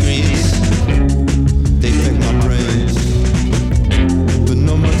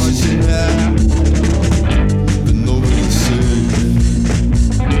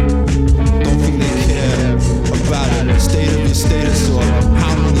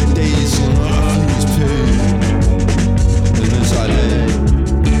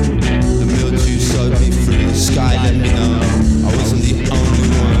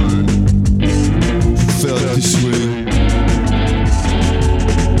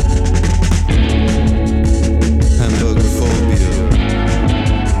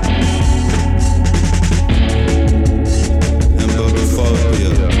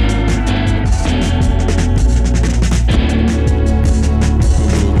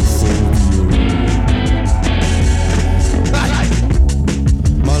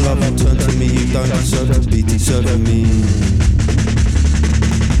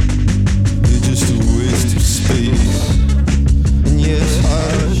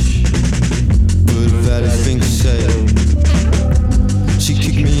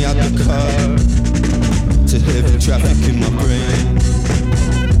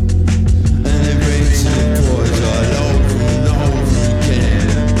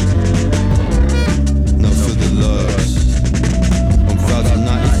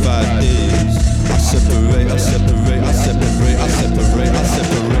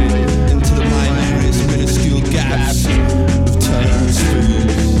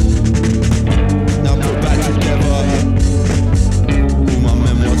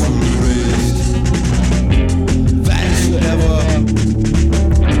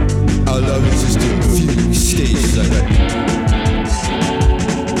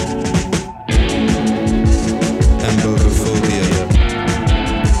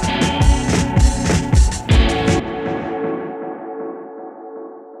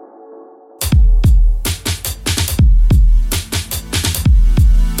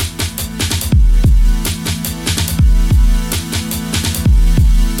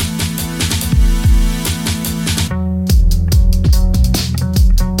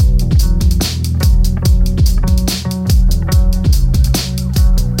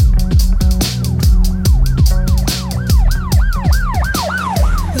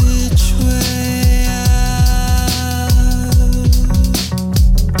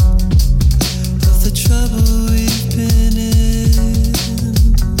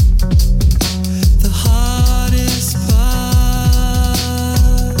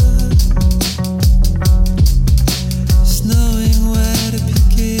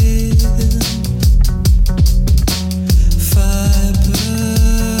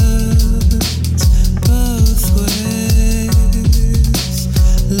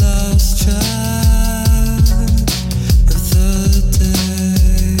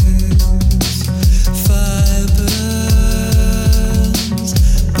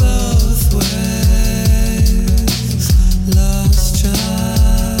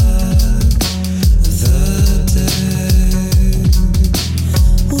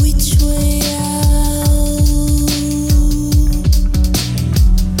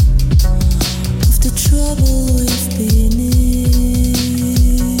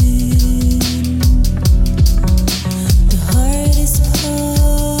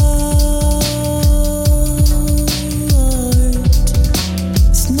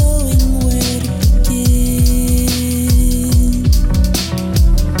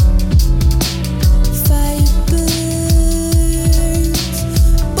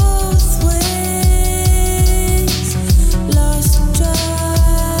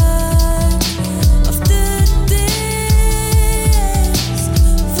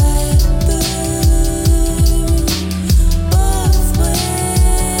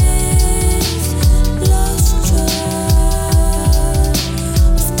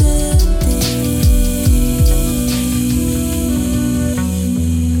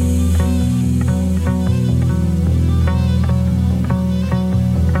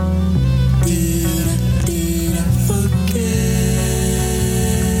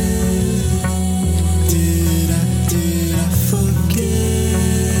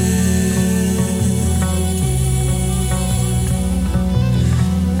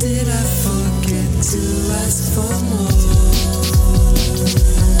 ask for more.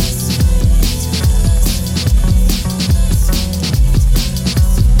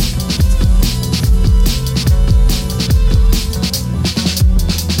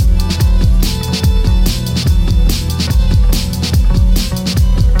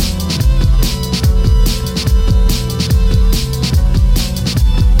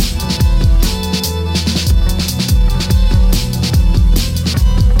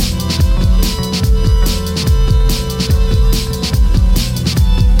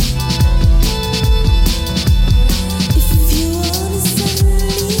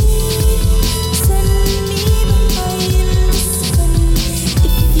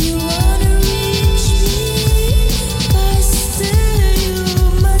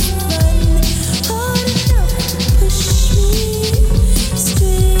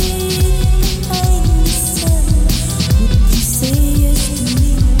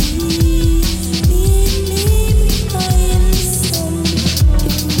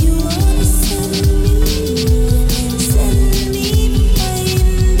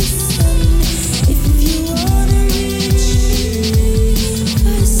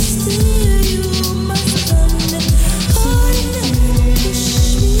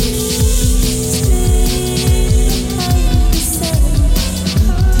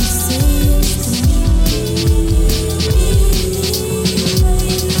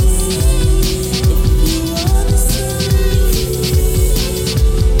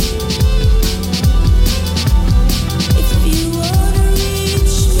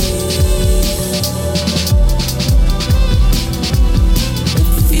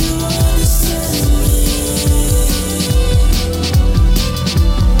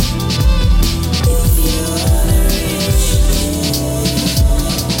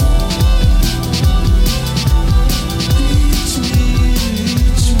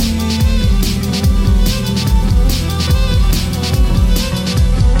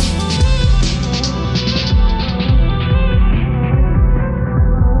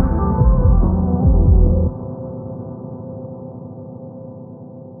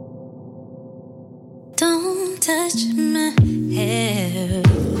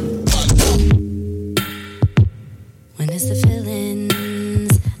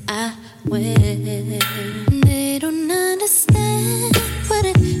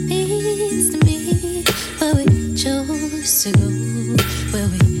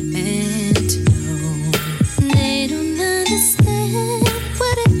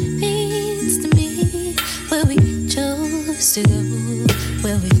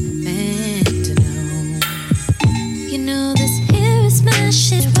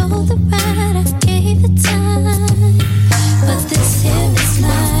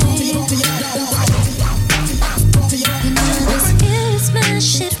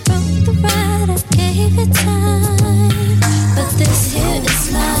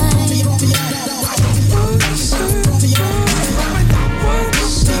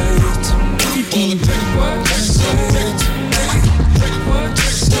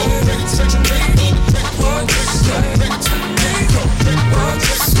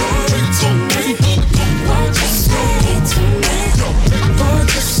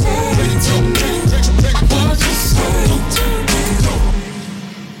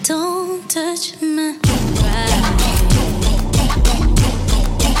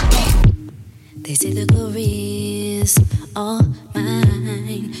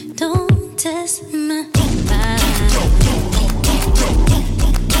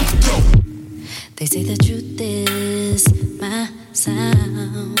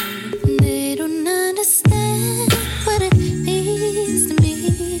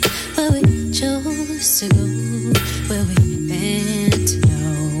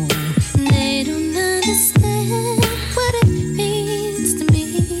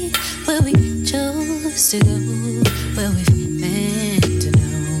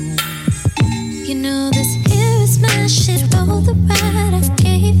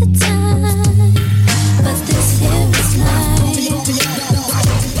 But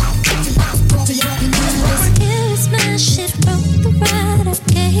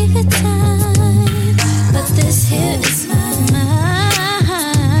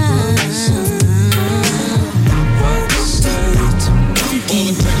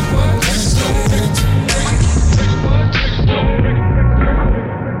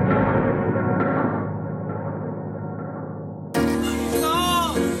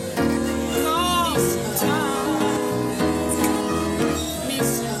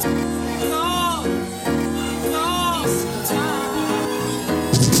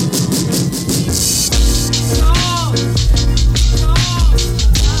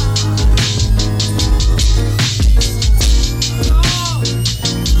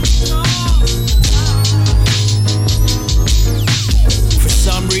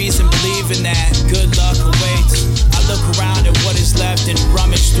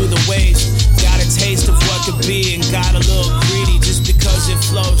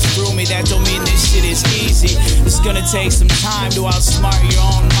take some time to outsmart your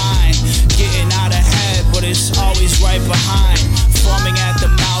own mind. Getting out ahead, but it's always right behind. Foaming at the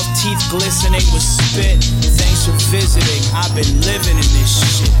mouth, teeth glistening with spit. Thanks for visiting, I've been living in this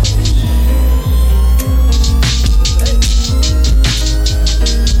shit.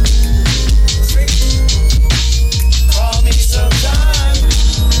 Call me sometime.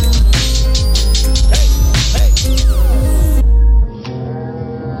 Hey, hey.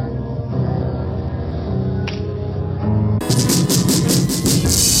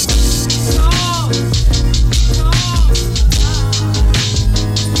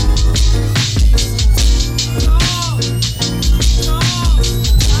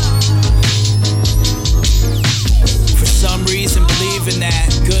 For some reason, believing that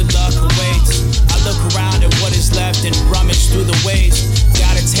good luck awaits. I look around at what is left and rummage through the waste.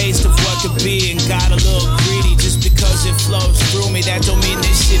 Got a taste of what could be and got a little greedy. Just because it flows through me, that don't mean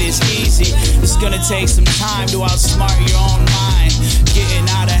this shit is easy. It's gonna take some time to outsmart your own mind. Getting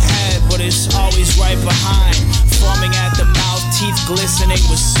out ahead, but it's always right behind. Foaming at the mouth, teeth glistening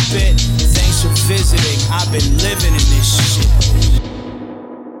with spit. Thanks for visiting, I've been living in this shit.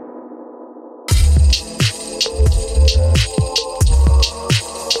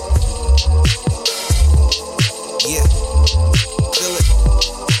 Yeah, feel it.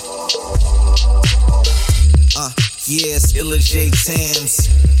 Yeah, it's Illa J Tams.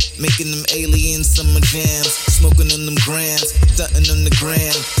 Making them alien summer jams. Smoking on them grams. Stunting on the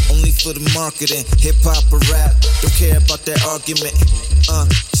gram. Only for the marketing. Hip hop or rap. Don't care about that argument.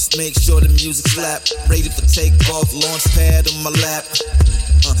 Just make sure the music slap. Ready for takeoff. Launch pad on my lap.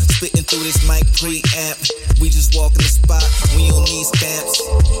 Spitting through this mic preamp. We just walk in the spot. We don't need stamps.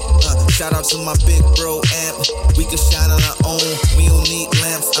 Shout out to my big bro amp. We can shine on our own. We don't need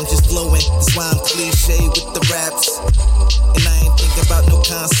lamps. I'm just flowing. That's why I'm cliche with the raps. And I ain't thinking about no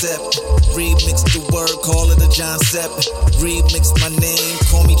concept. Remix the word, call it a John Sepp. Remix my name,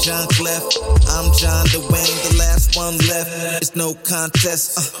 call me John Clef. I'm John DeWayne, the last one left. It's no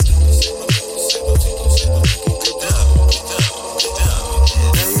contest.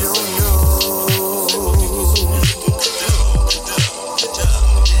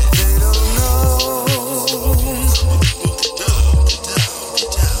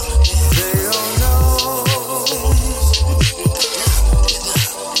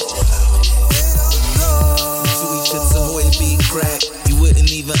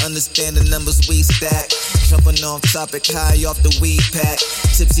 Understand the numbers we stack. Jumping off topic, high off the weed pack.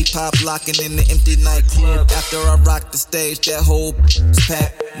 Tipsy pop locking in the empty nightclub. After I rock the stage, that whole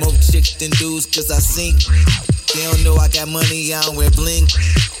pack. More chicks than dudes, cause I sink. They don't know I got money, I don't wear bling.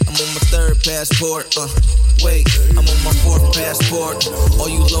 I'm on my third passport. Wait, I'm on my fourth passport. All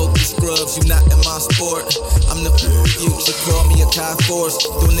you local scrubs, you not in my sport. I'm the future, call me a Kai Force.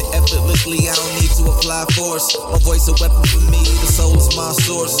 Doing it effortlessly, I don't need to apply force. My voice a weapon for me, the soul is my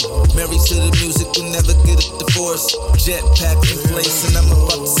source. Married to the music, will never get a divorce. Jetpack in place and I'm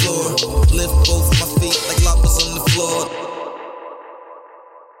about to soar. Lift both my feet like lobsters on the floor.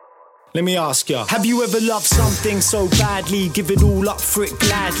 Let me ask ya, have you ever loved something so badly? Give it all up for it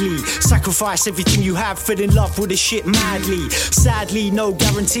gladly. Sacrifice everything you have, fell in love with the shit madly. Sadly, no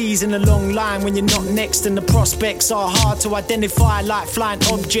guarantees in a long line when you're not next. And the prospects are hard to identify like flying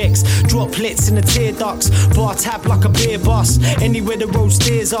objects. Droplets in the tear ducts, bar tap like a beer bus. Anywhere the road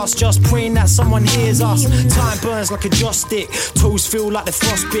steers us, just praying that someone hears us. Time burns like a joss stick, toes feel like the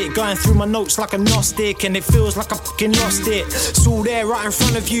frostbit. Going through my notes like a Gnostic, and it feels like I fucking lost it. It's all there right in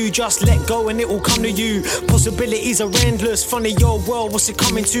front of you, just let go and it will come to you. Possibilities are endless. Funny your world, what's it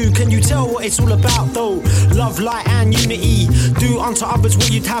coming to? Can you tell what it's all about though? Love, light and unity. Do unto others what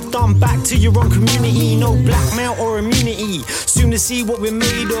you'd have done back to your own community. No blackmail or immunity. Soon to see what we're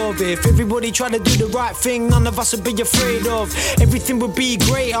made of. If everybody tried to do the right thing, none of us would be afraid of. Everything would be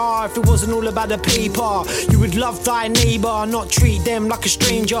greater if it wasn't all about the paper. You would love thy neighbor, not treat them like a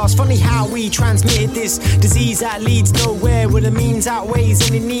stranger. It's funny how we transmitted this disease that leads nowhere, where the means outweighs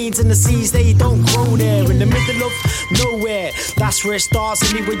any needs, and the seeds they don't grow there in the middle of nowhere. That's where it starts.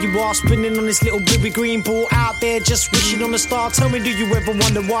 Anywhere you are, spinning on this little baby green ball out there, just wishing on a star. Tell me, do you ever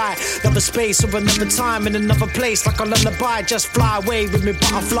wonder why? Another space or another time in another place, like a lullaby. Just fly away with me,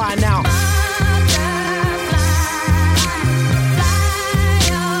 butterfly now.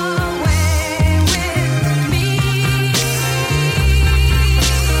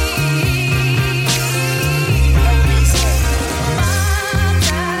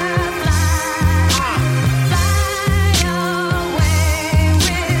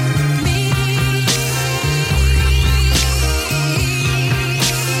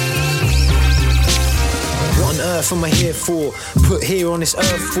 earth am I here for? Put here on this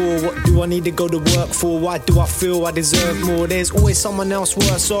earth for? What do I need to go to work for? Why do I feel I deserve more? There's always someone else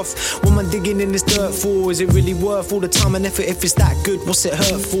worse off. What am I digging in this dirt for? Is it really worth all the time and effort? If it's that good, what's it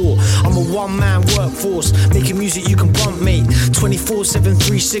hurt for? I'm a one-man workforce, making music you can bump, mate. 24/7,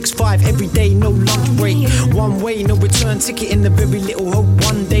 365, every day, no lunch break. One way, no return ticket, in the very little hope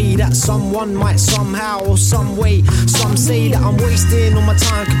one day that someone might somehow or some way. Some say that I'm wasting all my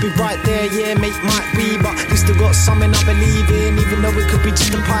time, could be right there, yeah, mate, might be, but we still got something I believe in, even though it could be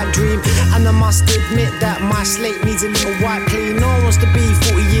just a pipe dream. And I must admit that my slate needs a little wipe clean. No one wants to be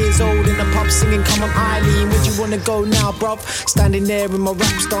 40 years old in the pub singing Come On Eileen. Where'd you wanna go now, bruv? Standing there in my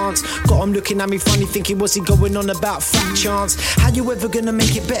rap stance, got 'em looking at me funny, thinking what's he going on about? Fat chance. How you ever gonna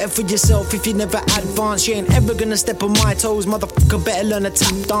make it better for yourself if you never advance? You ain't ever gonna step on my toes, motherfucker, better learn a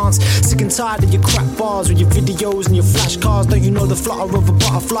tap dance. Sick and tired of your crap bars with your videos and your flash cars. Don't you know the flutter of a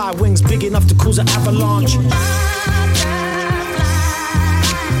butterfly wings big enough to cause an avalanche?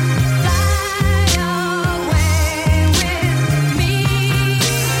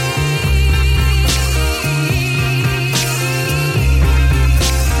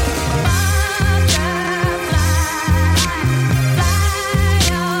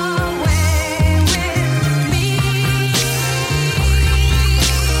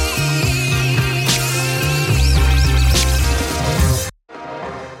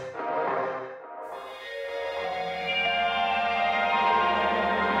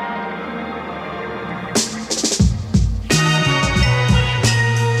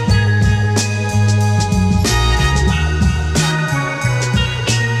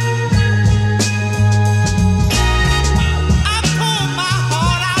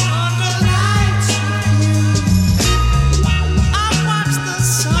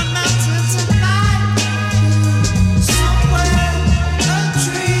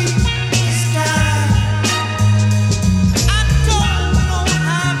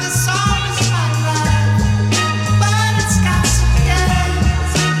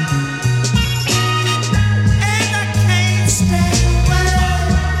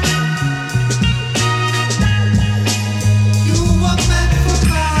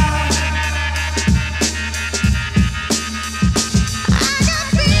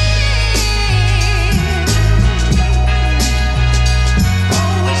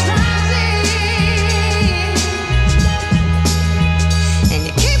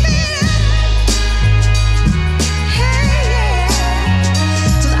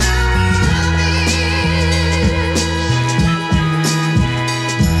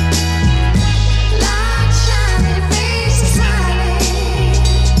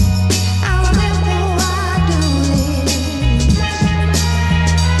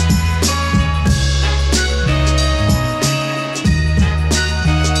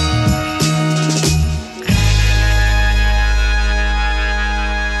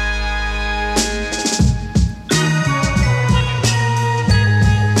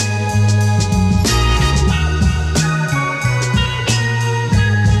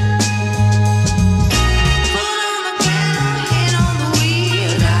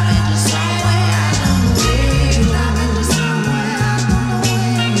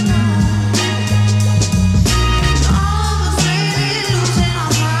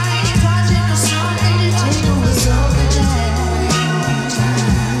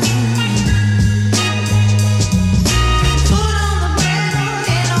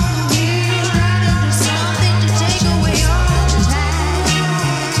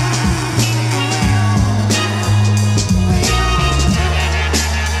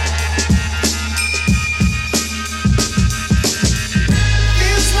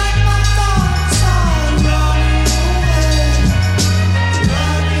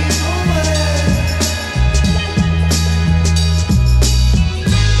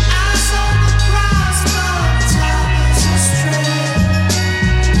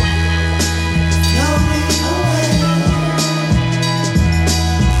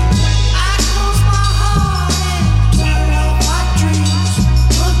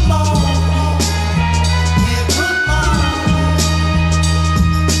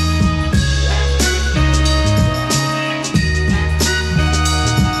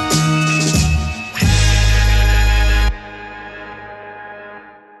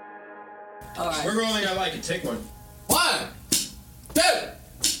 Take one. 1, 2,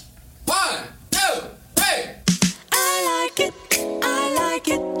 1, 2, 3. I like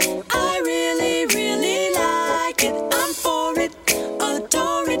it, I really, really like it. I'm for it,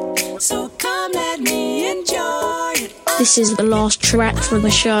 adore it, so come let me enjoy it. This is the last track for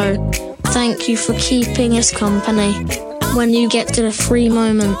the show. Thank you for keeping us company. when you get to the free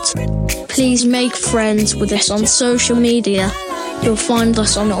moment. Please make friends with us on social media. You'll find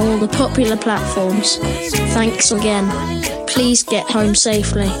us on all the popular platforms. Thanks again. Please get home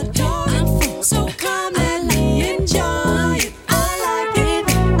safely.